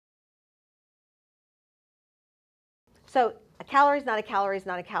So a calorie is not a calorie is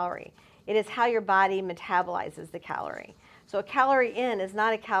not a calorie. It is how your body metabolizes the calorie. So a calorie in is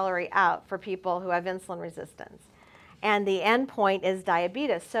not a calorie out for people who have insulin resistance. And the end point is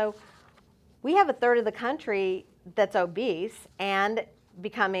diabetes. So we have a third of the country that's obese and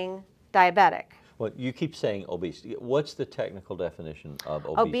becoming diabetic. Well, you keep saying obesity. What's the technical definition of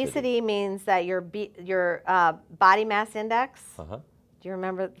obesity? Obesity means that your body mass index, Uh-huh. do you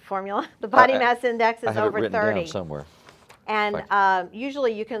remember the formula? The body mass index is I have over it written 30. down somewhere. And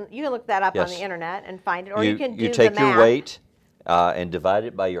usually you can look that up on Yes. the internet and find it, or you can do you take the math. your weight and divide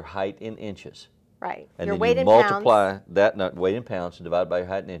it by your height in inches. Right. And Your then weight you in multiply pounds. that weight in pounds and divide by your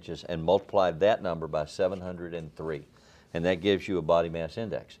height in inches and multiply that number by 703. And that gives you a body mass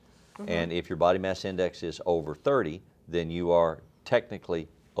index. Mm-hmm. And if your body mass index is over 30, then you are technically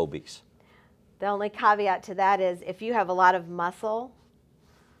obese. The only caveat to that is if you have a lot of muscle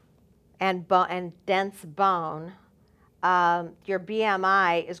and dense bone, your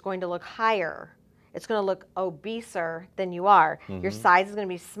BMI is going to look higher. It's going to look obeser than you are. Mm-hmm. Your size is going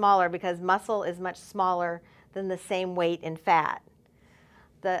to be smaller because muscle is much smaller than the same weight in fat.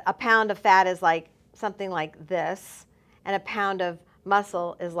 A pound of fat is like something like this, and a pound of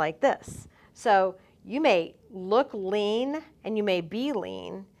muscle is like this. So you may look lean and you may be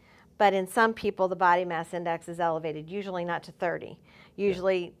lean, but in some people the body mass index is elevated, usually not to 30.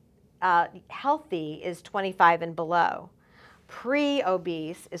 Usually healthy is 25 and below.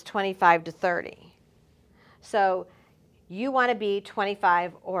 Pre-obese is 25 to 30. So you want to be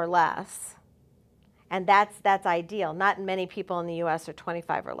 25 or less, and that's ideal. Not many people in the U.S. are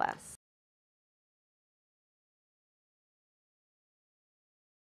 25 or less.